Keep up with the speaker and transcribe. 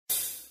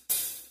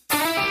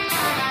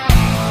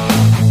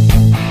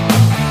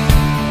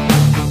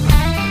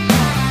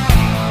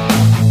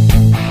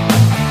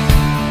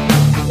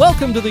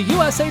welcome to the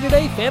USA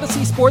Today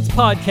Fantasy Sports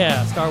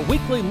Podcast, our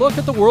weekly look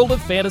at the world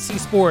of fantasy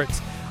sports.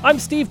 I'm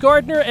Steve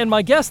Gardner, and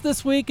my guest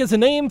this week is a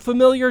name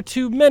familiar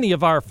to many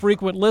of our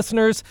frequent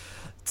listeners,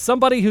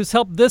 somebody who's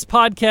helped this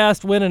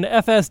podcast win an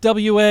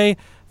FSWA,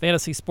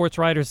 Fantasy Sports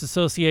Writers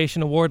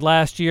Association Award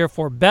last year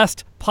for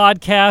Best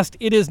Podcast.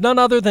 It is none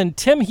other than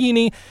Tim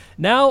Heaney,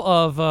 now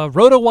of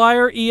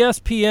RotoWire,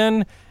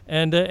 ESPN,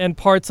 and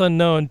Parts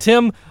Unknown.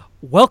 Tim,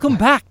 welcome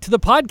back to the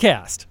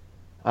podcast.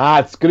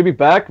 It's good to be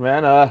back,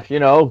 man.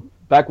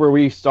 Back where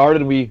we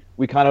started, we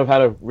kind of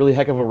had a really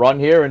heck of a run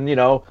here, and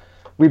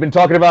we've been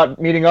talking about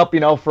meeting up,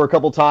 for a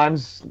couple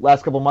times.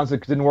 Last couple months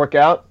it didn't work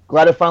out.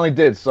 Glad it finally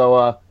did.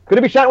 So good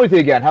to be chatting with you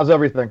again. How's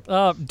everything?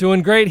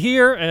 Doing great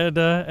here,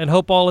 and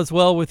hope all is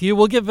well with you.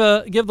 We'll give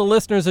the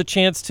listeners a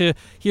chance to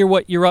hear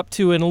what you're up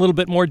to in a little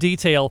bit more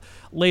detail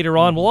later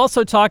on. We'll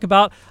also talk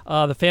about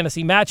the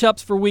fantasy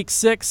matchups for Week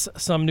 6,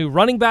 some new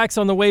running backs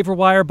on the waiver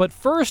wire. But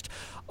first,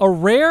 a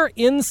rare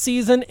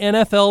in-season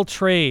NFL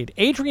trade.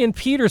 Adrian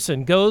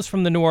Peterson goes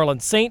from the New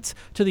Orleans Saints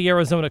to the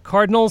Arizona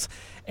Cardinals,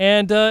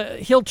 and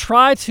he'll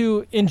try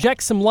to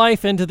inject some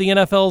life into the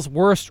NFL's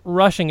worst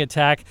rushing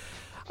attack.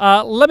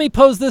 Let me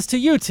pose this to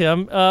you,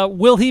 Tim.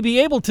 Will he be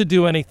able to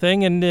do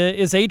anything, and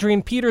is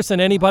Adrian Peterson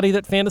anybody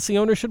that fantasy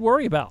owners should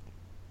worry about?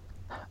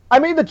 I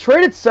mean, the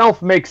trade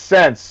itself makes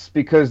sense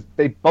because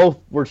they both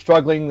were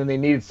struggling and they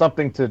needed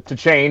something to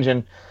change.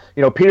 And,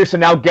 Peterson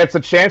now gets a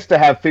chance to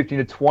have 15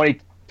 to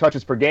 20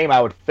 touches per game,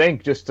 I would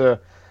think, just to,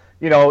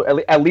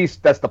 at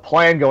least that's the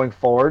plan going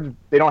forward.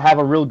 They don't have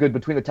a real good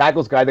between the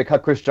tackles guy. They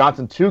cut Chris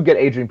Johnson to get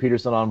Adrian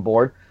Peterson on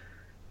board.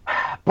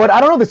 But I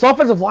don't know. This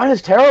offensive line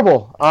is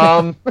terrible.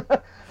 It's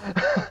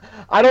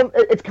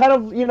kind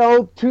of,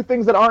 two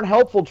things that aren't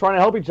helpful trying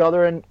to help each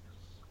other. And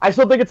I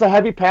still think it's a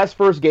heavy pass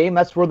first game.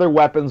 That's where their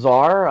weapons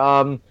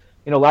are.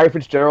 Larry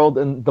Fitzgerald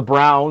and the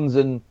Browns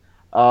and,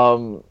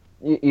 and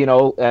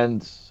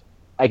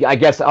I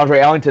guess Andre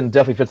Ellington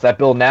definitely fits that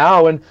bill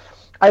now. And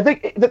I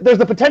think there's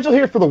the potential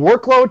here for the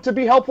workload to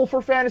be helpful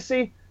for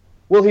fantasy.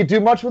 Will he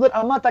do much with it?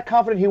 I'm not that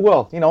confident he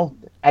will.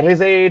 At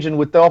his age and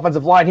with the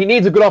offensive line, he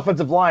needs a good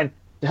offensive line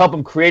to help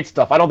him create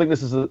stuff. I don't think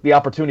this is the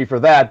opportunity for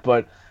that,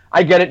 but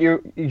I get it.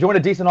 You join a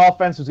decent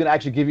offense who's going to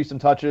actually give you some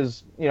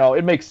touches.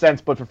 It makes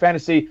sense. But for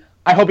fantasy,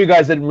 I hope you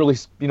guys didn't really,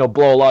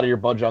 blow a lot of your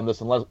budget on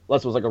this unless it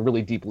was like a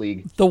really deep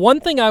league. The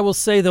one thing I will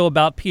say, though,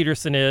 about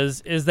Peterson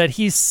is that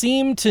he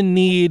seemed to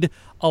need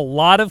a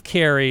lot of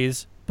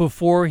carries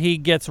before he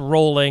gets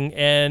rolling,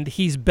 and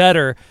he's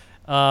better.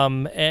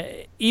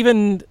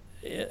 Even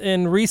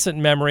in recent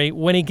memory,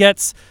 when he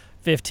gets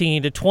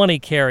 15 to 20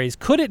 carries,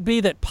 could it be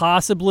that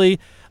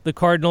possibly the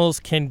Cardinals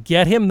can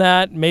get him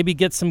that, maybe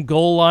get some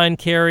goal line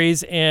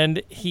carries,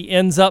 and he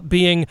ends up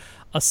being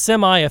a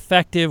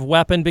semi-effective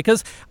weapon?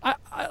 Because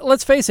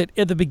let's face it,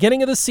 at the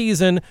beginning of the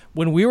season,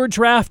 when we were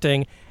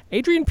drafting,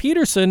 Adrian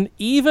Peterson,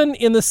 even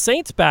in the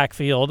Saints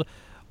backfield,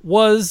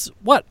 was,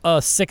 a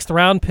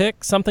 6th-round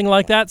pick, something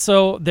like that?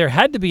 So there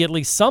had to be at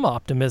least some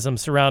optimism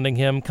surrounding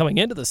him coming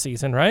into the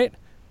season, right?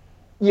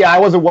 Yeah, I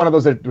wasn't one of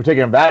those that were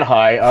taking him that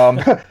high.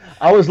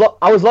 I was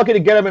lucky to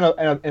get him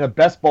in a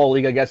best ball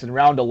league, I guess, in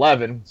round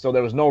 11, so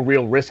there was no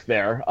real risk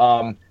there.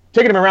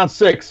 Taking him in round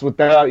 6 with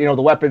the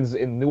weapons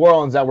in New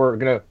Orleans that were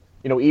gonna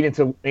eat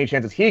into any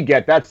chances he'd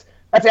get, that's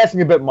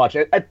asking a bit much.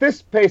 At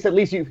this pace, at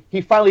least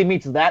he finally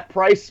meets that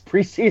price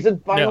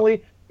preseason.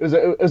 Finally, yeah.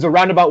 It was a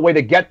roundabout way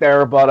to get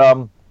there,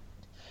 but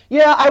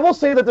yeah, I will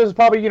say that there's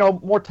probably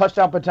more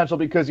touchdown potential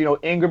because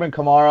Ingram and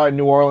Kamara in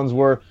New Orleans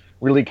were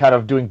really kind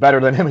of doing better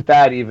than him at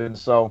that even.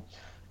 So,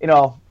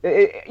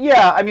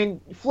 yeah, I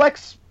mean,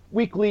 flex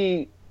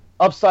weekly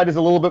upside is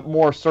a little bit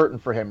more certain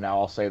for him now,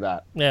 I'll say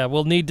that. Yeah,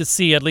 we'll need to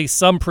see at least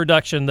some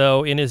production,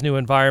 though, in his new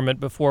environment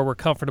before we're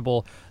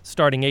comfortable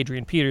starting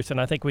Adrian Peterson.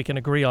 I think we can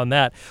agree on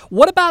that.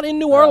 What about in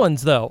New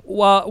Orleans, though?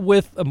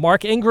 With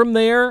Mark Ingram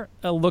there,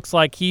 looks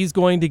like he's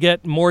going to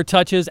get more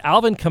touches.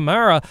 Alvin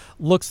Kamara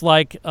looks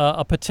like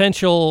a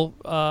potential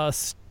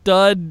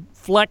stud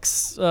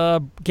flex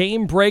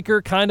game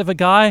breaker kind of a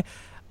guy.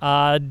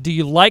 Do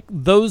you like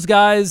those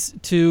guys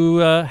to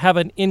have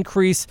an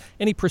increase,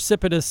 any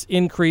precipitous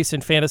increase in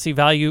fantasy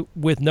value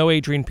with no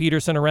Adrian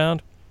Peterson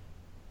around?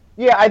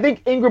 Yeah, I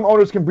think Ingram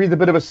owners can breathe a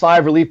bit of a sigh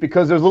of relief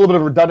because there's a little bit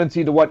of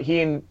redundancy to what he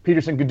and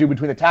Peterson could do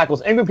between the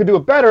tackles. Ingram could do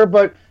it better,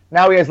 but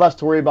now he has less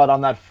to worry about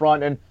on that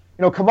front. And,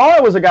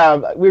 Kamara was a guy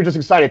we were just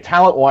excited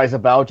talent-wise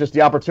about. Just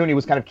the opportunity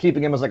was kind of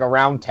keeping him as like a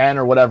round 10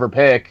 or whatever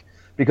pick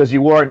because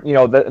you weren't,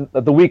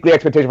 the weekly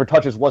expectation for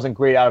touches wasn't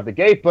great out of the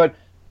gate, but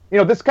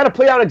this kind of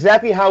played out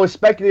exactly how his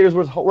speculators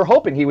were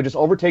hoping. He would just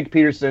overtake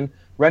Peterson,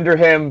 render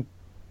him,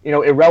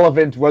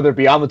 irrelevant, whether it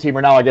be on the team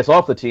or now, I guess,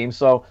 off the team.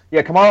 So,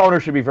 yeah, Kamara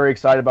owners should be very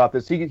excited about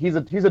this. He's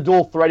a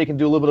dual threat. He can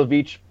do a little bit of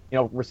each,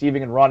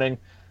 receiving and running.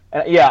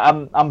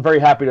 Yeah, I'm very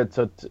happy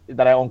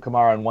that I own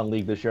Kamara in one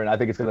league this year, and I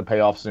think it's going to pay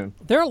off soon.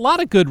 There are a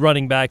lot of good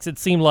running backs, it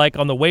seemed like,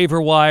 on the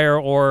waiver wire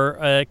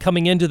or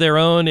coming into their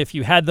own if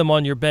you had them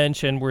on your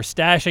bench and were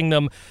stashing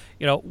them,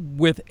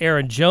 with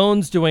Aaron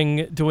Jones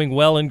doing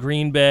well in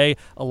Green Bay,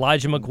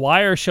 Elijah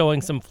McGuire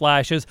showing some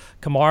flashes,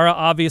 Kamara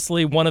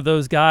obviously one of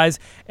those guys,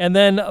 and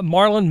then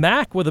Marlon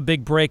Mack with a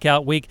big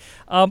breakout week.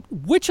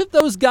 Which of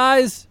those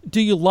guys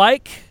do you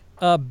like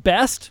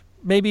best?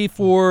 Maybe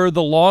for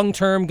the long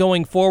term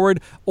going forward,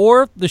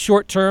 or the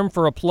short term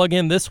for a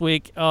plug-in this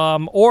week,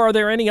 or are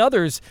there any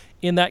others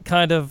in that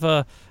kind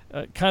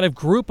of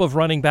group of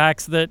running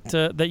backs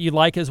that you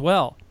like as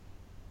well?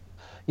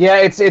 Yeah,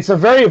 it's a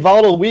very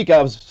volatile week.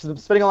 I was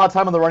spending a lot of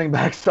time on the running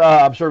backs.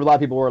 I'm sure a lot of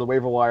people were on the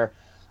waiver wire.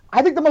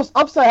 I think the most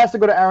upside has to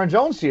go to Aaron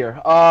Jones here.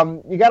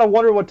 You got to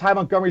wonder what Ty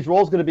Montgomery's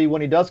role is going to be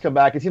when he does come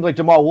back. It seems like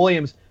Jamal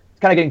Williams is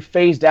kind of getting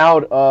phased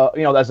out,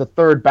 as a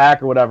third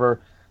back or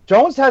whatever.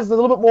 Jones has a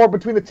little bit more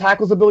between the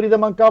tackles ability than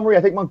Montgomery.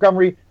 I think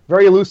Montgomery,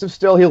 very elusive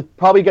still. He'll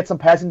probably get some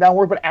passing down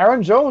work, but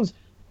Aaron Jones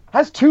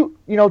has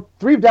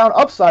three down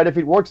upside if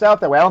it works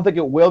out that way. I don't think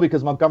it will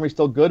because Montgomery's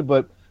still good,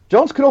 but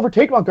Jones could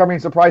overtake Montgomery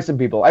and surprise some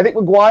people. I think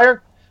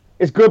McGuire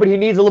is good, but he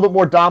needs a little bit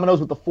more dominoes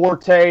with the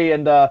Forte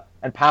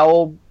and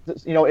Powell,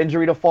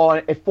 injury to fall.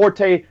 And if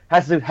Forte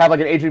has to have like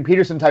an Adrian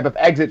Peterson type of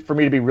exit for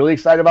me to be really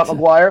excited about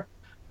McGuire,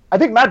 I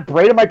think Matt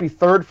Breida might be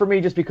third for me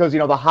just because,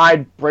 the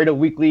Hyde Breida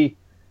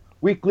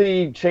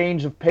weekly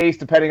change of pace,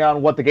 depending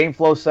on what the game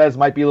flow says,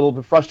 might be a little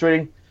bit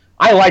frustrating.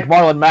 I like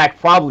Marlon Mack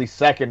probably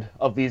second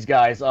of these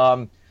guys.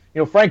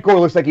 Frank Gore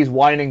looks like he's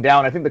winding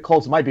down. I think the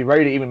Colts might be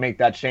ready to even make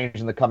that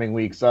change in the coming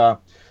weeks. I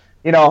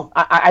think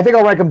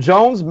I'll rank them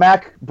Jones,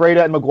 Mack,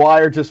 Breida, and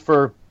McGuire just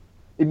for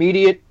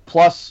immediate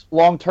plus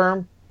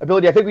long-term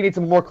ability. I think we need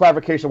some more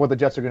clarification on what the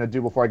Jets are going to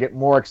do before I get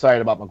more excited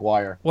about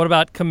McGuire. What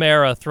about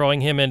Kamara, throwing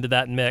him into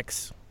that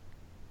mix?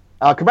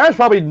 Kamara's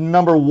probably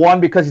number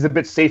one because he's a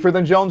bit safer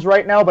than Jones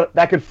right now, but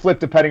that could flip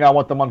depending on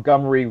what the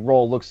Montgomery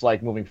role looks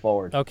like moving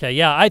forward. Okay,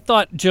 yeah, I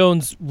thought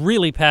Jones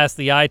really passed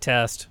the eye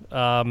test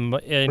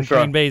in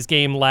Green Bay's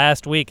game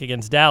last week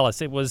against Dallas.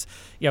 It was,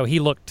 he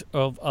looked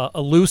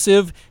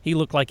elusive. He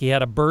looked like he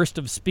had a burst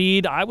of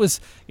speed. I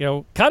was,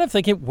 kind of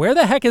thinking, where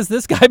the heck has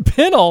this guy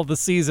been all the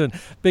season?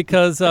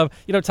 Because,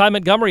 Ty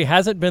Montgomery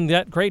hasn't been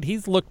that great.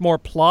 He's looked more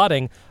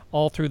plodding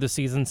all through the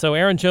season. So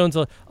Aaron Jones,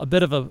 a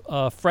bit of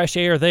a fresh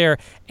air there.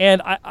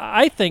 And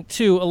I think,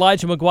 too,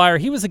 Elijah McGuire,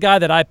 he was a guy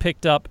that I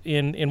picked up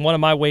in one of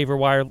my waiver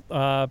wire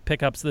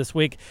pickups this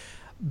week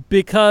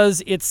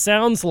because it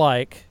sounds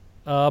like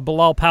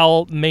Bilal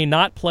Powell may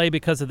not play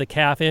because of the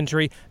calf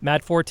injury.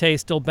 Matt Forte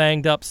is still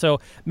banged up. So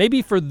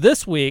maybe for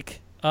this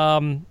week,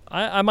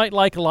 I might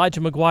like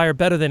Elijah McGuire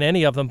better than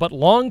any of them. But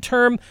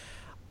long-term,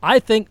 I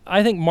think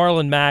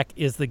Marlon Mack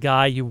is the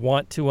guy you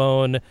want to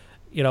own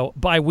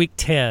by week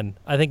 10.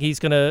 I think he's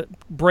going to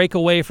break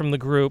away from the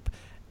group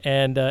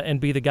and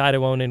be the guy to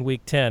own in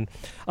week 10.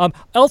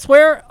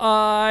 Elsewhere,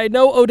 I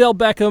know Odell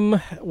Beckham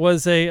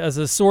was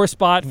a sore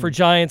spot for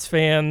Giants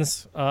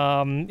fans.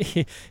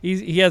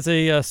 He has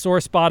a sore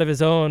spot of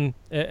his own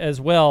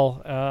as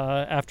well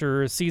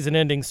after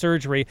season-ending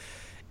surgery.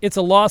 It's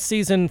a lost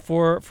season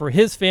for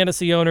his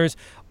fantasy owners.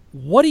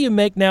 What do you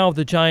make now of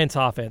the Giants'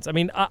 offense? I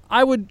mean,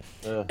 I would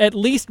at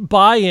least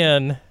buy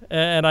in,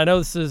 and I know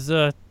this is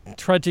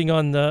trudging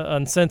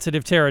on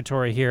sensitive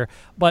territory here,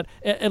 but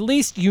at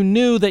least you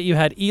knew that you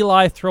had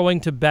Eli throwing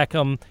to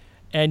Beckham,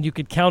 and you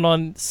could count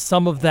on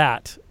some of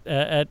that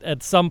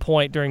at some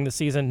point during the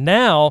season.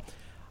 Now,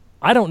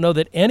 I don't know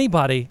that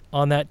anybody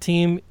on that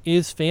team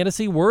is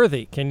fantasy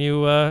worthy. Can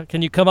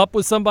you come up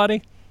with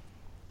somebody?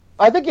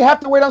 I think you have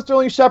to wait on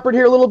Sterling Shepard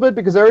here a little bit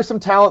because there is some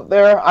talent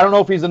there. I don't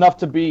know if he's enough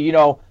to be,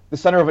 the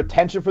center of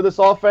attention for this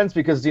offense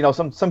because,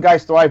 some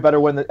guys thrive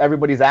better when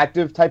everybody's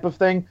active type of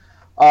thing.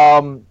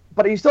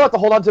 But you still have to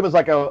hold on to him as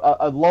like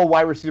a low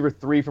wide receiver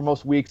 3 for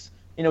most weeks.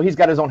 He's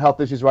got his own health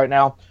issues right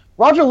now.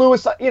 Roger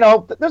Lewis,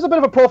 there's a bit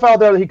of a profile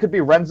there that he could be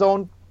red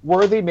zone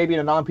worthy, maybe in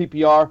a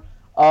non-PPR.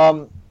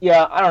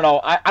 Yeah, I don't know.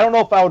 I don't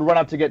know if I would run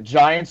out to get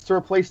Giants to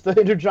replace the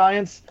injured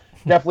Giants.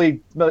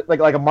 Definitely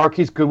like a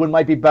Marquise Goodwin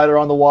might be better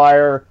on the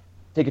wire.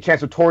 Take a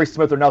chance with Torrey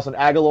Smith or Nelson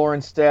Aguilar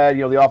instead.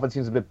 The offense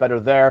seems a bit better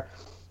there.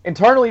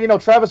 Internally,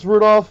 Travis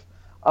Rudolph,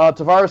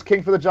 Tavares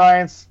King for the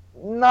Giants,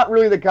 not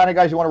really the kind of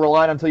guys you want to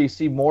rely on until you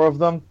see more of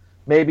them.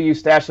 Maybe you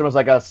stash them as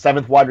like a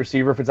 7th wide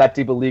receiver if it's that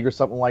deep a league or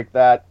something like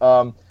that.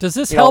 Does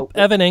this help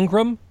Evan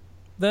Ingram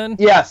then?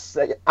 Yes.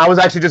 I was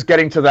actually just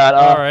getting to that.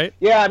 All right.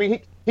 Yeah, I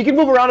mean, he can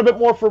move around a bit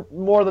more for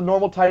more of the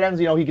normal tight ends.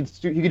 He can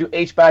do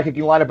H-back. He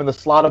can line up in the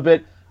slot a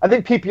bit. I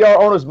think PPR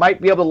owners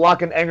might be able to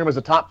lock in Ingram as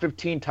a top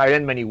 15 tight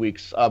end many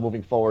weeks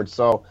moving forward.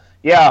 So,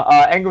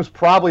 yeah, Ingram's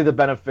probably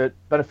the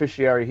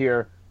beneficiary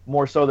here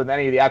more so than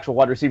any of the actual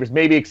wide receivers,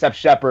 maybe except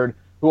Shepard,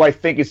 who I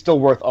think is still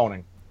worth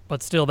owning.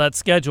 But still, that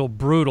schedule,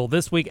 brutal.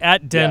 This week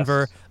at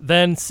Denver, yes.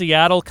 Then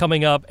Seattle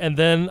coming up, and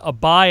then a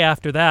bye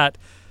after that.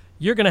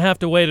 you're going to have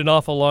to wait an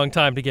awful long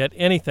time to get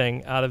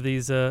anything out of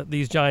these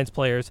Giants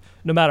players,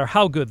 no matter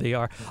how good they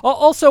are.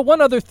 Also, one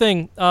other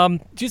thing.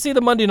 Did you see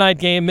the Monday night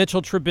game?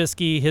 Mitchell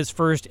Trubisky, his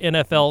first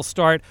NFL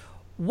start.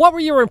 What were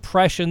your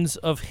impressions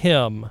of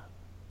him?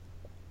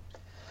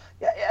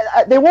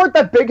 Yeah, they weren't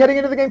that big heading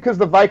into the game because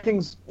the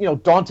Vikings,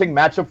 daunting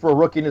matchup for a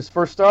rookie in his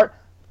first start.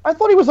 I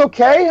thought he was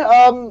okay.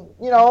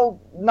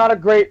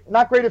 Not great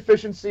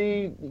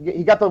efficiency.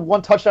 He got the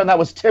one touchdown that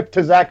was tipped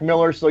to Zach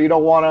Miller, so you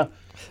don't want to,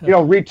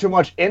 read too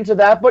much into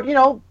that. But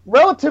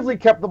relatively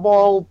kept the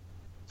ball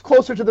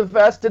closer to the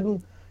vest.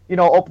 Didn't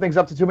open things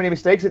up to too many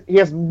mistakes. He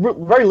has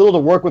very little to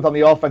work with on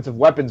the offensive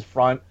weapons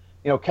front.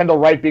 Kendall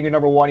Wright being your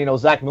number one.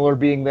 Zach Miller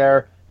being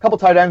there. A couple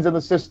tight ends in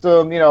the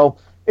system.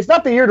 It's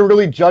not the year to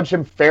really judge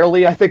him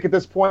fairly, I think, at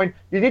this point.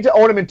 You need to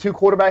own him in 2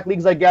 quarterback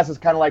leagues, I guess. It's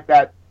kind of like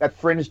that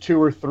fringe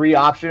 2 or 3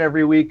 option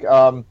every week.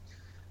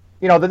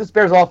 This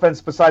Bears offense,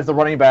 besides the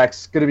running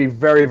backs, going to be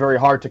very, very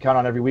hard to count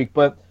on every week.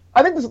 But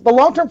I think the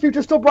long-term future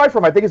is still bright for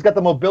him. I think he's got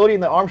the mobility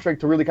and the arm strength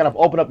to really kind of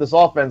open up this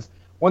offense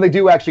when they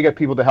do actually get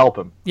people to help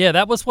him. Yeah,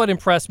 that was what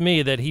impressed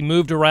me, that he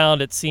moved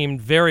around, it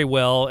seemed, very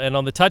well. And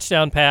on the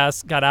touchdown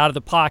pass, got out of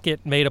the pocket,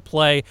 made a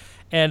play.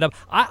 And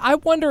I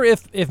wonder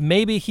if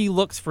maybe he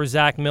looks for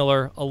Zach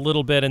Miller a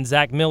little bit, and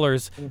Zach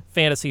Miller's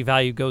fantasy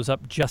value goes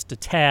up just a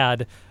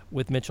tad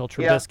with Mitchell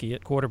Trubisky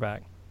at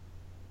quarterback.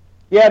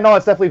 Yeah, no,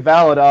 it's definitely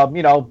valid.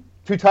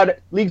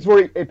 Leagues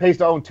where it pays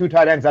to own 2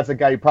 tight ends, that's a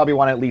guy you probably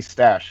want to at least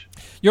stash.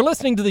 You're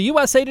listening to the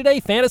USA Today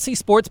Fantasy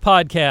Sports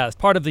Podcast,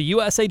 part of the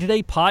USA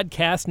Today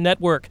Podcast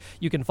Network.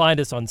 You can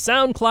find us on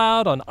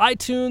SoundCloud, on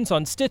iTunes,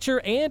 on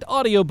Stitcher, and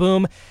Audio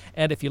Boom.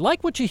 And if you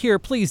like what you hear,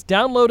 please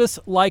download us,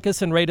 like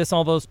us, and rate us on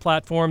all those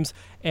platforms.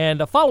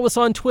 And follow us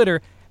on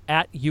Twitter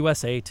at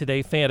USA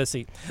Today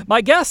Fantasy.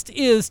 My guest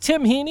is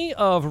Tim Heaney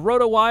of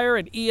RotoWire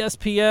and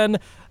ESPN.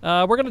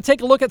 We're going to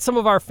take a look at some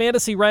of our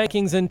fantasy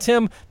rankings. And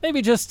Tim,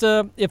 maybe just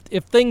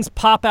if things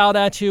pop out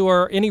at you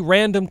or any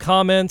random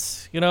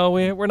comments,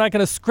 we're not going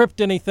to script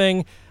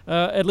anything,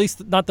 at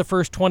least not the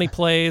first 20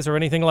 plays or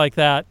anything like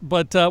that.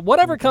 But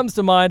whatever comes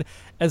to mind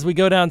as we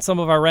go down some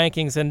of our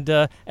rankings. And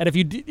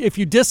if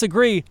you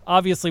disagree,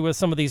 obviously, with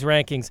some of these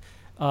rankings,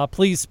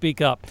 please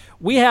speak up.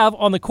 We have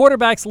on the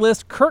quarterbacks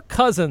list Kirk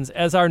Cousins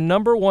as our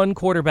number 1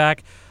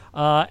 quarterback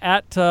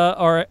at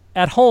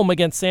home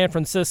against San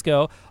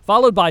Francisco,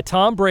 followed by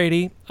Tom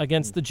Brady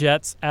against the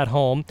Jets at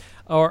home,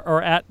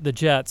 or at the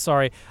Jets,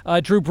 sorry.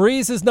 Drew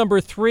Brees is number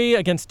 3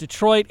 against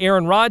Detroit.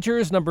 Aaron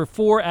Rodgers, number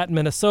 4 at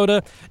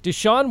Minnesota.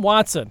 Deshaun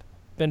Watson,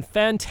 been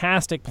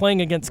fantastic playing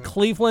against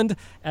Cleveland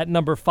at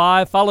number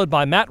 5, followed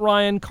by Matt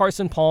Ryan,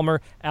 Carson Palmer,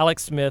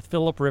 Alex Smith,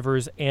 Phillip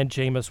Rivers, and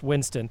Jameis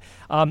Winston.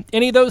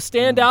 Any of those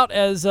stand out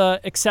as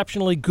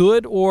exceptionally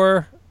good,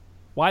 or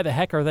why the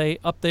heck are they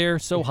up there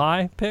so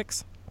high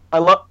picks? I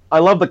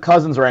love the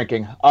Cousins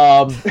ranking.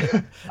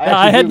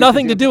 I had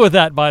nothing to do with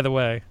that, by the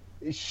way.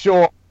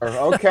 Sure.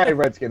 Okay,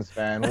 Redskins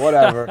fan,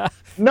 whatever.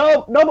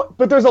 No,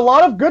 but there's a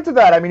lot of good to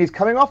that. I mean, he's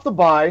coming off the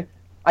bye.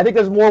 I think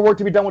there's more work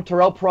to be done with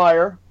Terrell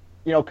Pryor.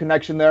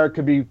 Connection there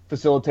could be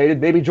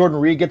facilitated. Maybe Jordan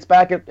Reed gets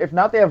back. If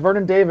not, they have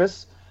Vernon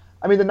Davis.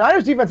 I mean, the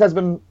Niners defense has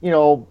been,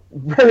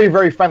 very,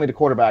 very friendly to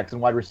quarterbacks and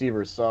wide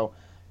receivers. So,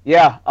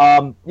 yeah,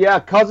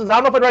 Cousins. I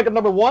don't know if I'd rank him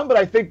number 1, but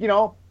I think,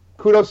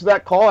 kudos to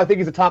that call. I think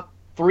he's a top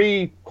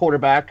 3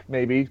 quarterback,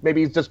 maybe.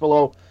 Maybe he's just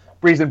below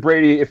Brees and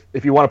Brady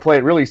if you want to play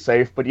it really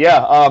safe. But,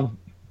 yeah,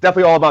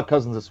 definitely all about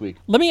Cousins this week.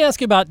 Let me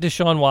ask you about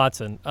Deshaun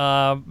Watson.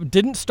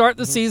 Didn't start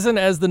the season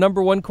as the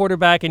number 1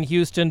 quarterback in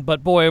Houston,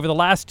 but, boy, over the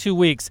last 2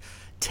 weeks,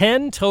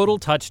 10 total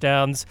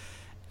touchdowns.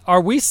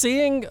 Are we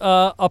seeing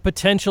a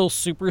potential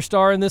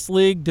superstar in this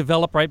league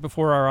develop right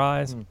before our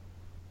eyes?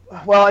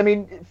 Well, I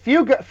mean,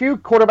 few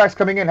quarterbacks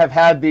coming in have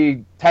had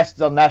the tests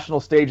on national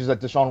stages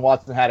that Deshaun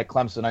Watson had at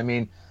Clemson. I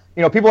mean,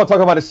 people are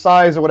talking about his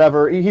size or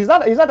whatever. He's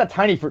not that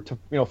tiny first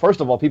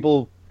of all,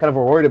 people kind of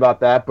are worried about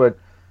that, but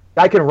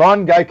guy can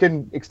run, guy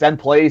can extend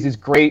plays. He's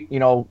great,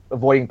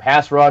 avoiding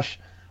pass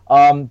rush.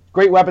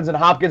 Great weapons in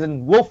Hopkins,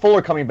 and Will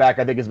Fuller coming back,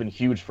 I think, has been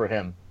huge for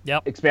him.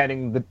 Yep.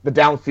 Expanding the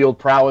downfield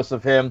prowess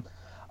of him.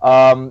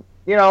 I mean,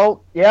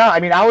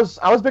 I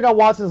was big on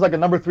Watson as like a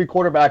number 3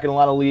 quarterback in a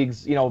lot of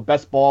leagues.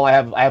 Best ball. I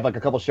have like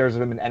a couple shares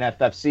of him in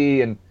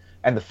NFFC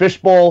and the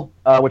Fishbowl,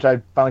 which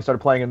I finally started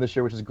playing in this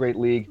year, which is a great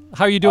league.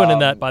 How are you doing in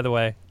that, by the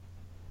way?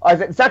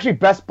 It's actually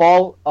best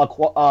ball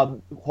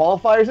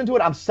qualifiers into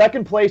it. I'm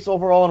second place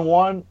overall in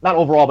one. Not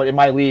overall, but in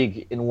my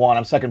league in one.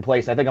 I'm second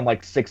place. I think I'm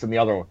like 6th in the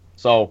other one.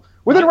 So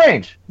within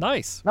range.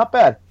 Nice. Not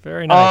bad.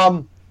 Very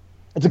nice.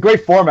 It's a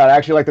great format. I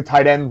actually like the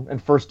tight end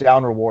and first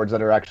down rewards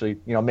that are actually,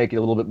 make it a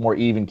little bit more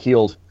even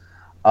keeled.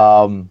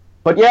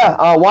 But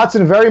yeah,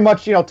 Watson very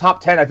much,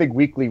 top 10, I think,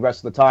 weekly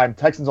rest of the time.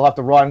 Texans will have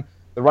to run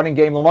the running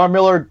game. Lamar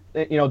Miller,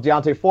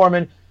 Deontay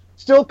Foreman,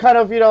 still kind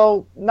of,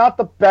 not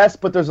the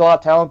best, but there's a lot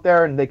of talent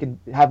there, and they can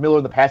have Miller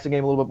in the passing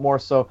game a little bit more.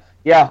 So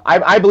yeah,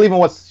 I believe in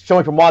what's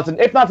showing from Watson,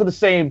 if not to the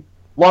same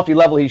lofty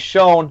level he's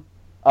shown.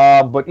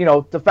 But,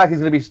 the fact he's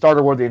going to be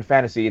starter worthy in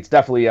fantasy, it's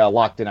definitely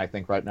locked in, I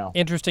think, right now.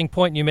 Interesting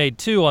point you made,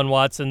 too, on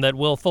Watson, that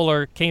Will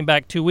Fuller came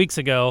back 2 weeks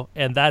ago,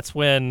 and that's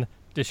when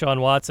Deshaun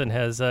Watson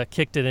has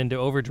kicked it into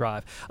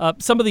overdrive.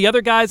 Some of the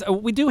other guys,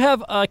 we do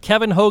have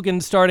Kevin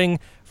Hogan starting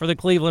for the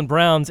Cleveland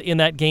Browns in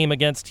that game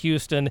against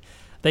Houston.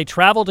 They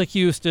travel to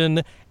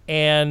Houston,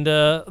 and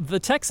the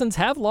Texans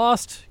have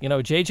lost,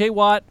 J.J.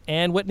 Watt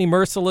and Whitney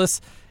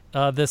Merciless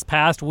this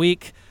past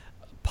week.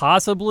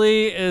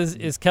 Possibly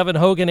is Kevin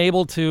Hogan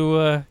able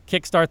to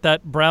kickstart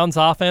that Browns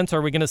offense, or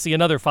are we going to see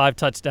another 5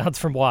 touchdowns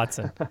from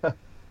Watson?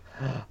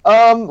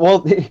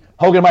 Well,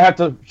 Hogan might have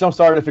to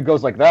jumpstart it if it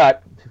goes like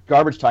that.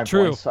 Garbage time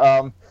True. points.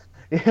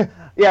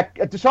 Yeah,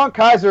 Deshaun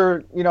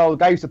Kaiser, the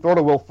guy used to throw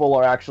to Will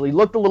Fuller, actually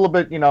looked a little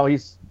bit,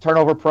 he's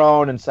turnover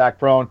prone and sack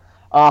prone.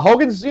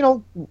 Hogan's,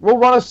 will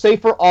run a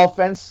safer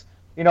offense.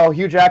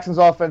 Hugh Jackson's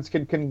offense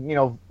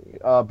can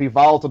be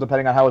volatile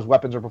depending on how his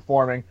weapons are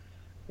performing.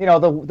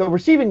 The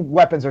receiving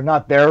weapons are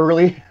not there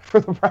really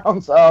for the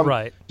Browns.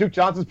 Right. Duke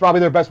Johnson's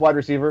probably their best wide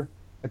receiver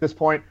at this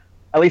point,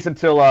 at least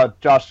until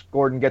Josh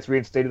Gordon gets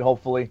reinstated,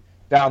 hopefully,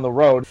 down the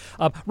road.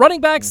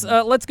 Running backs,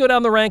 let's go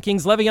down the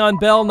rankings. Le'Veon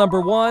Bell, number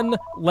 1.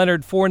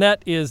 Leonard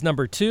Fournette is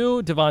number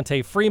 2.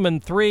 Devontae Freeman,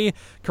 3.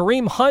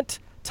 Kareem Hunt,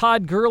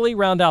 Todd Gurley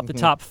round out the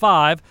top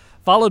 5,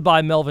 followed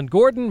by Melvin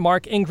Gordon,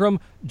 Mark Ingram,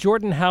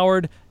 Jordan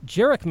Howard,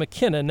 Jerick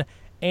McKinnon,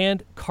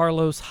 and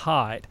Carlos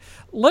Hyde.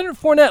 Leonard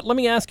Fournette, let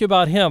me ask you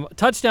about him.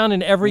 Touchdown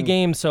in every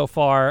game so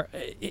far.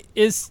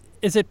 Is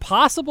it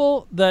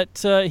possible that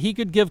he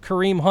could give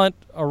Kareem Hunt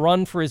a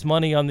run for his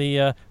money on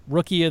the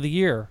Rookie of the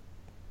Year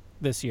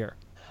this year?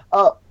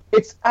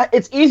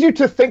 It's easier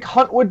to think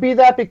Hunt would be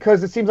that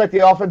because it seems like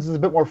the offense is a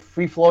bit more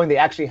free-flowing. They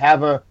actually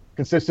have a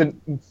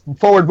consistent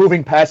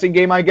forward-moving passing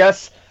game, I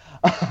guess.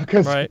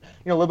 Because right.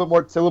 a little bit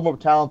more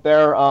talent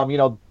there.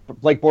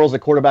 Blake Bortles at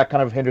quarterback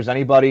kind of hinders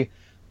anybody.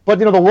 But,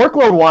 the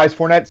workload-wise,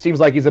 Fournette seems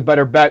like he's a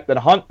better bet than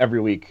Hunt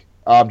every week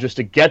just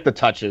to get the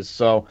touches.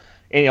 So,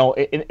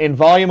 in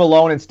volume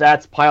alone and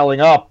stats piling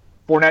up,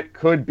 Fournette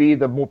could be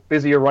the more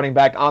busier running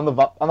back on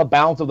the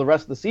balance of the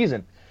rest of the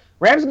season.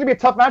 Rams is going to be a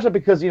tough matchup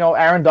because,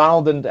 Aaron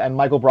Donald and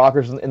Michael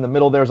Brockers in the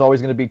middle there is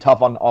always going to be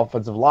tough on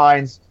offensive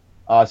lines.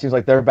 Seems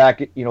like they're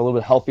back, a little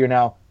bit healthier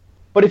now.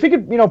 But if he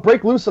could,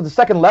 break loose at the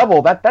second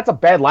level, that's a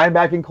bad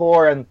linebacking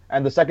core,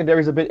 and the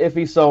secondary is a bit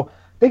iffy. So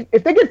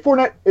if they get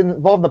Fournette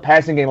involved in the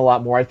passing game a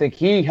lot more, I think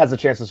he has a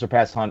chance to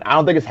surpass Hunt. I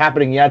don't think it's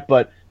happening yet,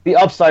 but the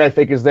upside, I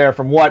think, is there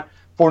from what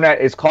Fournette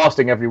is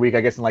costing every week.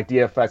 I guess in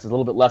DFS is a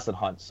little bit less than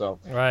Hunt. So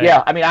right.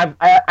 Yeah, I mean, I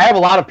have a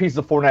lot of pieces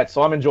of Fournette,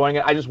 so I'm enjoying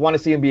it. I just want to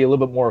see him be a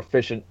little bit more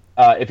efficient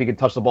if he can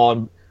touch the ball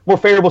in more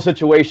favorable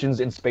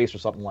situations in space or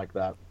something like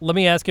that. Let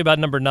me ask you about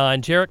number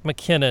 9, Jerick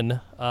McKinnon,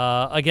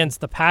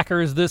 against the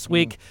Packers this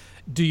week.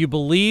 Do you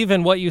believe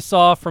in what you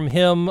saw from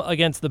him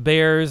against the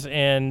Bears,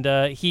 and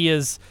he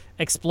is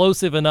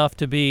explosive enough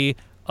to be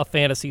a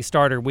fantasy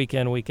starter week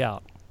in, week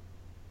out?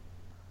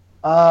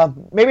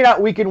 Maybe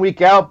not week in,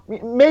 week out.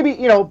 Maybe,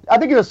 I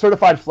think he's a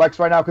certified flex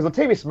right now because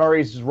Latavius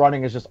Murray's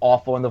running is just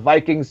awful, and the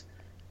Vikings'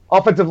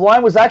 offensive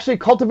line was actually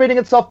cultivating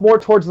itself more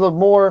towards the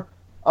more,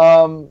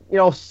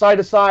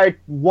 side-to-side,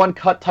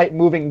 one-cut type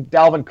moving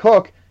Dalvin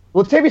Cook.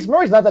 Latavius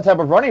Murray's not that type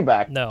of running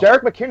back. No.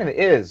 Jerick McKinnon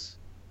is.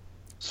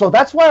 So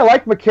that's why I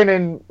like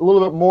McKinnon a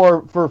little bit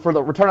more for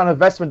the return on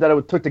investment that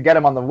it took to get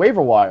him on the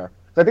waiver wire.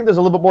 I think there's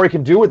a little bit more he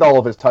can do with all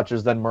of his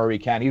touches than Murray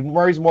can.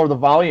 Murray's more of the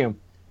volume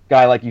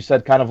guy, like you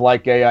said, kind of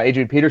like a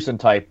Adrian Peterson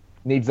type.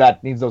 Needs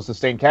those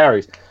sustained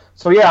carries.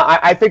 So yeah,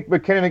 I think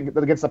McKinnon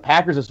against the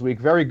Packers this week,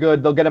 very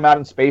good. They'll get him out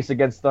in space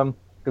against them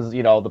because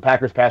the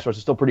Packers pass rush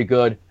is still pretty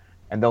good,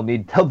 and they'll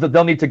need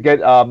to get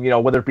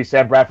whether it be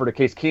Sam Bradford or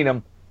Case Keenum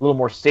a little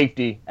more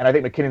safety, and I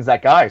think McKinnon's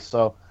that guy.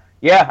 So.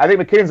 Yeah, I think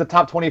McKinnon's a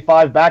top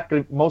 25 back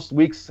most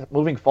weeks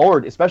moving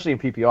forward, especially in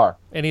PPR.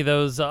 Any of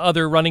those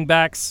other running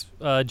backs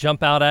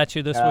jump out at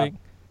you this week?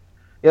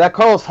 Yeah, that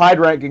Carlos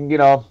Hyde ranking,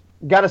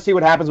 got to see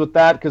what happens with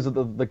that because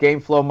the game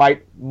flow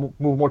might move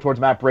more towards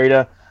Matt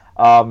Breida,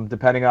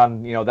 depending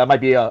on, that might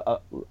be a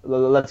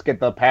let's get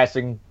the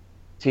passing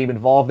team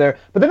involved there.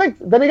 But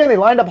then again, they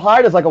lined up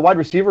Hyde as like a wide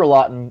receiver a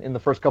lot in the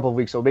first couple of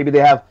weeks, so maybe they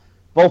have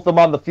both of them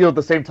on the field at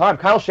the same time.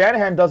 Kyle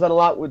Shanahan did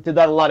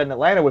that a lot in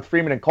Atlanta with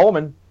Freeman and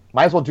Coleman.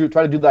 Might as well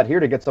try to do that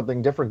here to get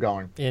something different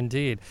going.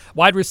 Indeed.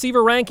 Wide receiver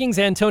rankings,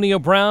 Antonio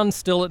Brown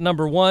still at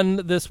number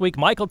 1 this week.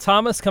 Michael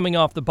Thomas coming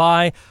off the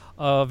bye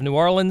of New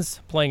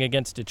Orleans, playing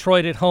against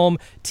Detroit at home.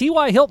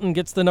 T.Y. Hilton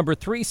gets the number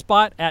 3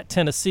 spot at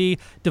Tennessee.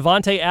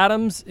 Devontae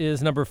Adams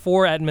is number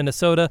 4 at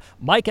Minnesota.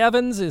 Mike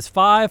Evans is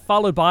 5,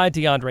 followed by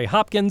DeAndre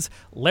Hopkins,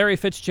 Larry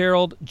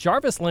Fitzgerald,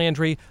 Jarvis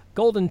Landry,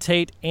 Golden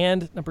Tate,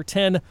 and number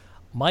 10,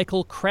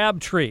 Michael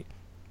Crabtree.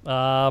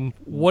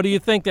 What do you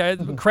think?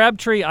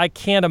 Crabtree, I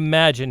can't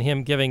imagine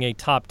him giving a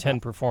top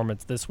 10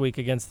 performance this week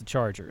against the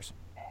Chargers.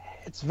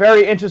 It's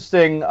very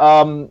interesting.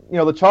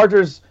 The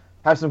Chargers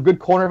have some good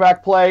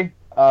cornerback play.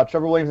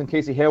 Trevor Williams and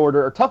Casey Hayward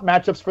are tough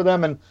matchups for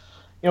them. And,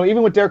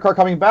 even with Derek Carr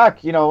coming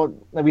back,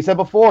 like we said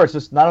before, it's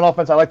just not an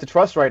offense I like to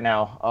trust right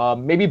now.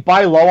 Maybe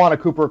buy low on a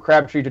Cooper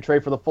Crabtree to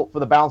trade for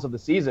the balance of the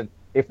season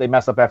if they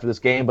mess up after this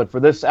game. But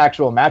for this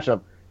actual matchup,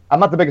 I'm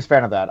not the biggest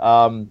fan of that.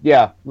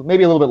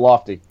 Maybe a little bit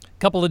lofty.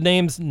 couple of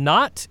names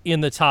not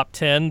in the top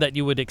 10 that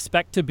you would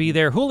expect to be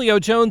there. Julio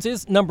Jones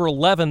is number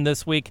 11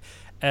 this week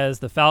as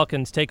the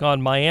Falcons take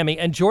on Miami,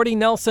 and Jordy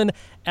Nelson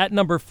at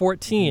number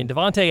 14.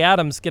 Davante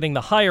Adams getting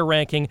the higher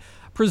ranking,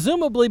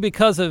 presumably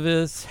because of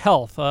his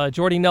health.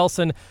 Jordy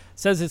Nelson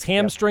says his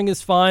hamstring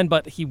is fine,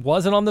 but he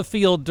wasn't on the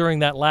field during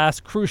that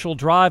last crucial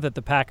drive that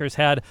the Packers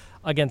had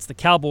against the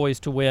Cowboys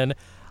to win.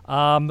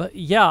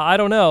 I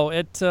don't know.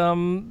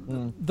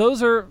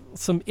 Those are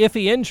some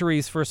iffy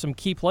injuries for some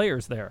key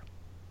players there.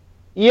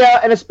 Yeah,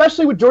 and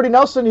especially with Jordy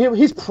Nelson,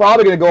 he's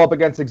probably going to go up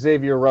against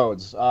Xavier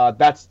Rhodes.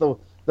 That's the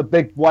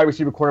big wide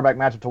receiver quarterback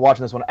matchup to watch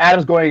in this one.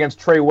 Adams going against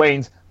Trey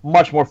Waynes,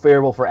 much more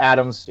favorable for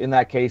Adams in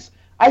that case.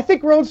 I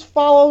think Rhodes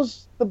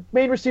follows the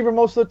main receiver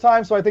most of the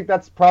time, so I think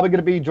that's probably going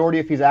to be Jordy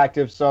if he's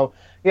active. So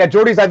yeah,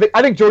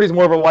 I think Jordy's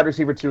more of a wide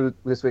receiver too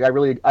this week.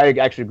 I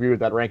actually agree with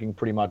that ranking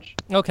pretty much.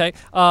 Okay,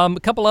 a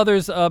couple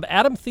others.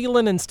 Adam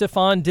Thielen and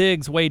Stephon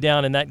Diggs way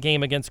down in that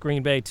game against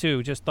Green Bay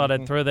too. Just thought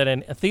I'd throw that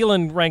in.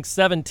 Thielen ranks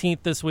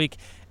 17th this week,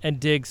 and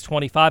Diggs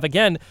 25.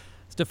 Again,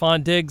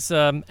 Stephon Diggs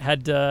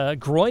had a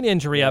groin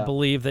injury, I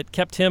believe, that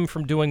kept him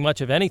from doing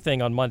much of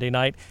anything on Monday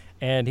night,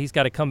 and he's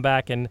got to come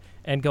back and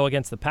go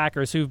against the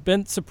Packers, who've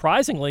been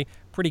surprisingly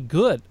pretty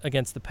good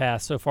against the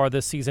pass so far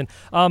this season.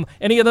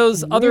 Any of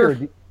those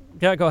other...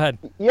 Yeah, go ahead.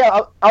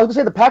 Yeah, I was going to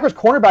say the Packers'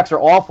 cornerbacks are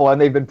awful, and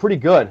they've been pretty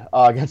good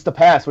against the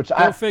pass, which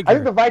I think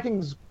the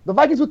Vikings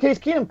with Case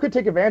Keenum could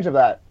take advantage of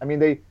that. I mean,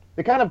 they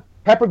kind of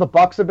peppered the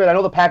Bucs a bit. I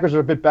know the Packers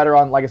are a bit better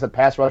on, like I said,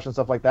 pass rush and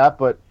stuff like that,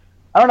 but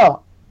I don't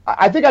know.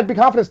 I think I'd be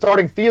confident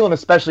starting Thielen,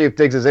 especially if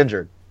Diggs is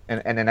injured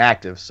and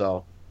inactive.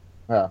 So,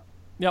 yeah.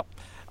 Yep.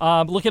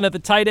 Looking at the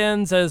tight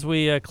ends as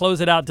we close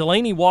it out,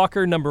 Delanie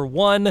Walker, number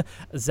 1,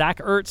 Zach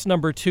Ertz,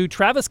 number 2,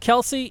 Travis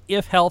Kelce,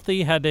 if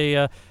healthy, had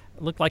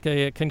looked like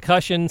a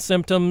concussion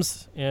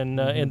symptoms in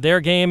their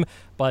game,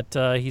 but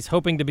he's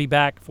hoping to be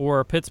back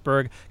for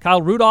Pittsburgh.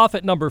 Kyle Rudolph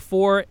at number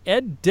 4,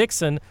 Ed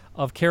Dickson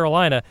of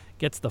Carolina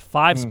gets the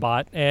 5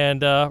 spot, and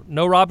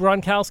no Rob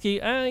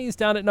Gronkowski. He's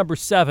down at number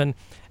 7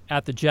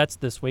 at the Jets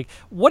this week.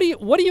 What do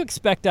you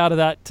expect out of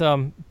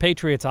that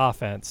Patriots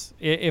offense?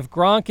 If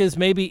Gronk is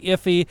maybe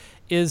iffy,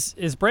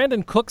 is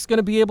Brandon Cooks going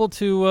to be able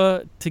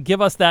to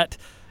give us that,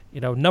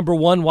 number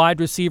 1 wide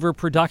receiver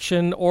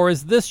production, or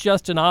is this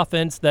just an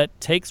offense that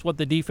takes what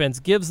the defense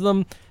gives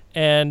them?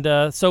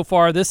 And so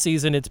far this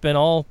season, it's been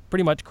all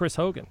pretty much Chris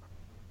Hogan.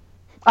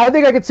 I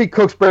think I could see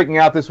Cooks breaking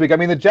out this week. I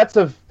mean, the Jets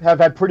have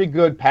had pretty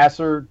good pass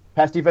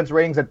defense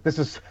ratings. That this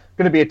is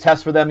going to be a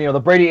test for them. The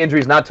Brady injury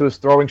is not to his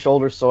throwing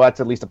shoulder, so that's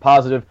at least a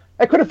positive.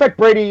 It could affect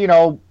Brady,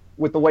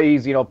 with the way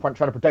he's, trying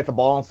to protect the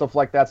ball and stuff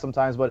like that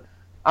sometimes, but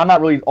I'm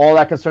not really all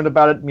that concerned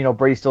about it.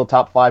 Brady's still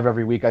top 5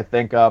 every week, I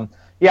think.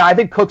 I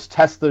think Cooks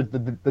tests the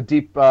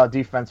deep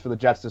defense for the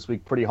Jets this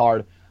week pretty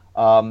hard.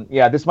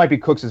 This might be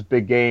Cooks'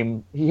 big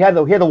game. He had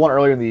the one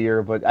earlier in the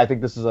year, but I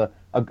think this is a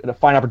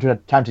fine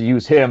opportunity time to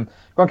use him.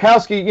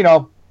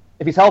 Gronkowski,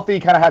 if he's healthy,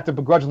 you kind of have to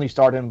begrudgingly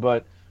start him,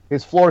 but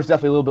his floor is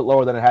definitely a little bit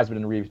lower than it has been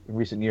in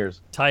recent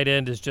years. Tight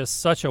end is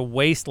just such a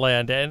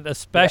wasteland, and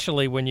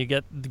especially when you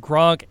get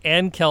Gronk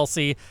and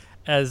Kelce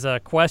as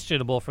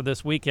questionable for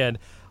this weekend.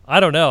 I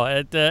don't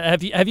know.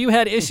 Have you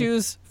had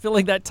issues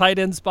filling that tight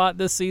end spot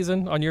this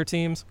season on your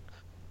teams?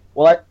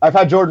 Well, I've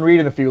had Jordan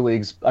Reed in a few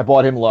leagues. I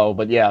bought him low,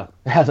 but it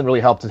hasn't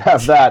really helped to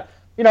have that.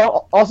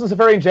 Austin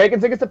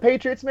Seferian-Jenkins against the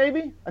Patriots,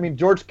 maybe? I mean,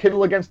 George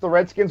Kittle against the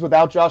Redskins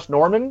without Josh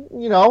Norman.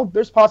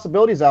 There's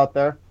possibilities out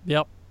there.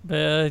 Yep.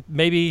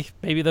 Maybe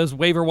those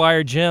waiver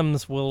wire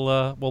gems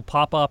will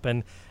pop up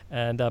and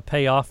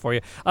pay off for you.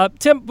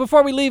 Tim,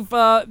 before we leave,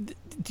 how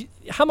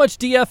much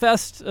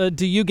DFS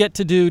do you get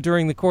to do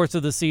during the course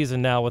of the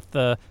season now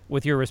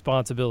with your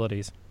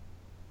responsibilities?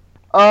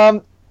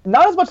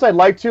 Not as much as I'd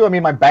like to. I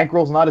mean, my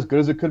bankroll's not as good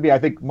as it could be. I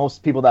think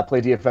most people that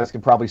play DFS can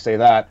probably say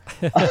that.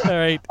 All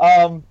right.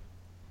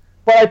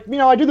 But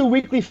I do the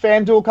weekly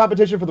FanDuel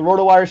competition for the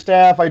RotoWire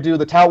staff. I do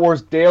the Tout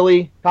Wars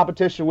daily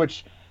competition,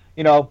 which,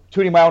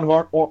 tooting my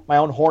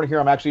own horn here,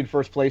 I'm actually in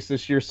first place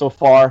this year so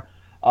far.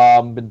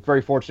 Been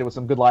very fortunate with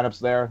some good lineups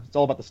there. It's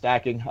all about the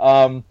stacking.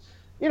 Not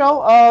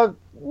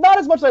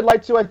as much as I'd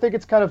like to. I think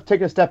it's kind of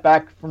taken a step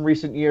back from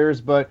recent years,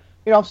 but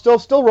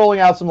still rolling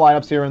out some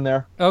lineups here and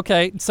there.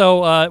 Okay,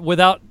 so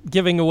without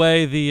giving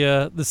away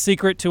the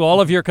secret to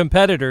all of your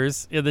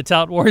competitors in the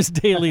Tout Wars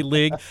Daily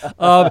League,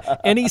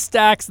 any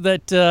stacks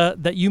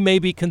that you may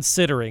be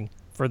considering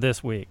for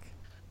this week?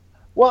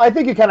 Well, I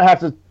think you kind of have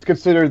to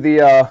consider the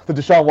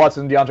Deshaun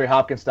Watson, DeAndre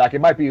Hopkins stack.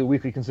 It might be a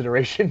weekly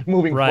consideration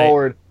moving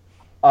forward.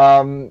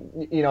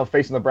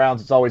 Facing the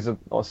Browns, it's always a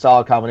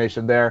solid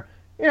combination there.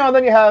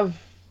 Then you have,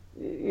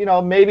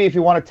 maybe if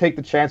you want to take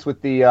the chance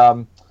with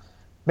the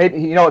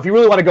maybe, if you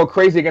really want to go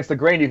crazy against the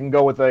grain, you can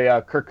go with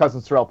a Kirk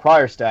Cousins, Terrell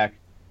Pryor stack.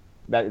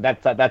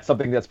 That's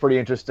something that's pretty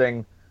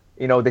interesting.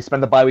 They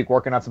spend the bye week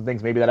working on some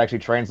things. Maybe that actually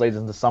translates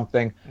into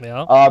something.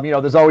 Yeah.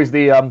 There's always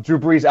the Drew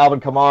Brees, Alvin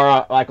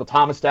Kamara, Michael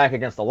Thomas stack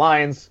against the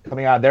Lions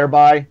coming out of their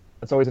bye.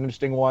 That's always an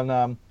interesting one.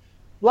 A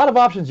lot of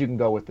options you can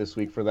go with this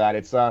week for that.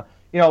 It's for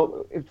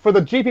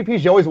the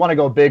GPPs, you always want to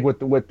go big with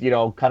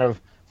kind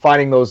of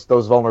finding those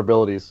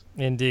vulnerabilities.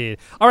 Indeed.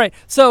 All right.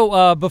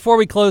 So before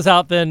we close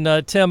out,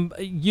 then Tim,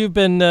 you've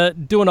been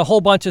doing a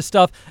whole bunch of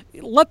stuff.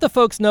 Let the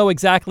folks know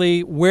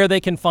exactly where they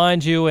can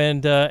find you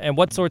and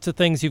what sorts of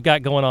things you've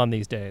got going on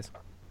these days.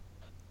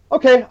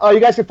 Okay. You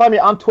guys can find me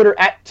on Twitter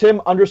at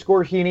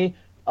Tim_Heaney.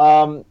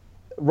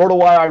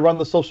 RotoWire, I run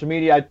the social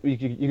media. You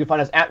can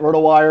find us at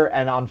RotoWire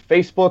and on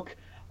Facebook.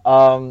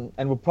 And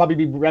we'll probably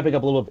be ramping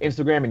up a little of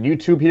Instagram and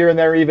YouTube here and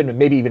there even, and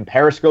maybe even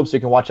Periscope, so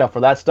you can watch out for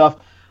that stuff.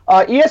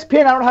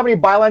 ESPN, I don't have any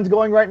bylines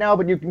going right now,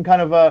 but you can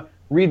kind of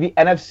read the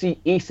NFC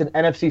East and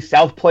NFC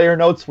South player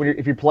notes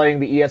if you're playing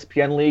the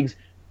ESPN leagues.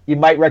 You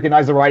might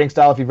recognize the writing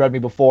style if you've read me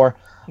before.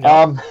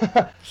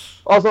 Yep.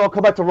 Also, I'll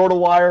come back to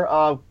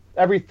RotoWire.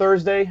 Every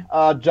Thursday,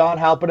 John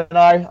Halpin and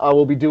I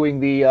will be doing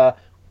the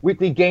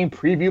weekly game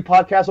preview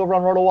podcast over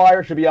on RotoWire.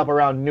 It should be up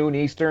around noon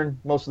Eastern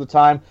most of the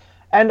time.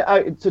 And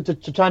to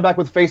chime back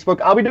with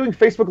Facebook, I'll be doing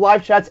Facebook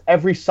live chats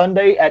every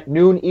Sunday at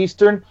noon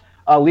Eastern,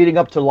 leading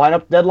up to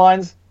lineup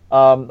deadlines.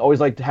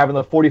 Always like having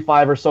the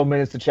 45 or so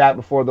minutes to chat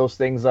before those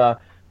things,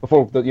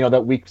 before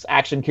that week's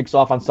action kicks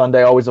off on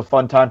Sunday. Always a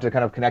fun time to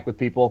kind of connect with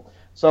people.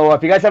 So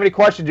if you guys have any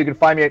questions, you can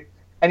find me at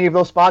any of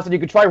those spots, and you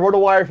can try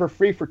RotoWire for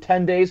free for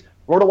 10 days.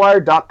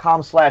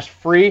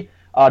 RotoWire.com/free.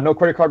 No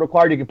credit card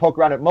required. You can poke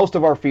around at most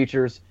of our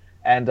features,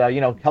 and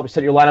help you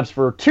set your lineups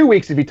for 2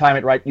 weeks if you time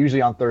it right.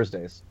 Usually on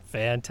Thursdays.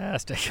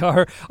 Fantastic.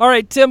 All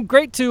right, Tim,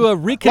 great to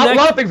reconnect. A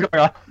lot of things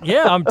going on.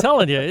 Yeah, I'm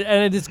telling you.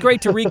 And it's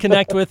great to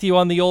reconnect with you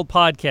on the old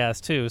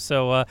podcast, too.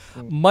 So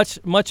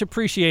much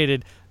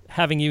appreciated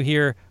having you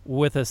here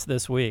with us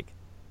this week.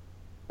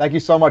 Thank you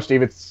so much,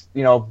 Steve. It's,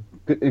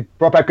 it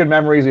brought back good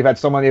memories. We've had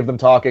so many of them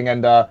talking,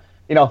 and,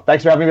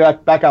 thanks for having me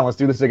back on. Let's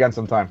do this again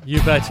sometime.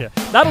 You betcha.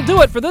 That'll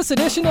do it for this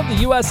edition of the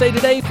USA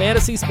Today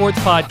Fantasy Sports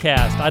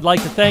Podcast. I'd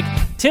like to thank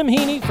Tim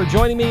Heaney for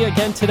joining me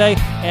again today,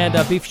 and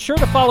be sure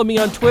to follow me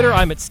on Twitter.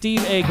 I'm at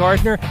Steve A.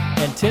 Gardner,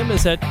 and Tim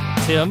is at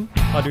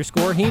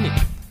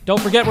Tim_Heaney.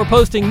 Don't forget we're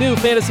posting new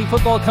fantasy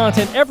football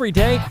content every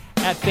day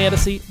at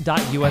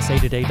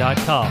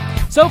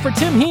fantasy.usatoday.com. So for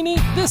Tim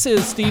Heaney, this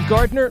is Steve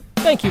Gardner.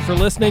 Thank you for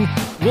listening.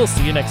 We'll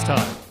see you next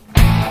time.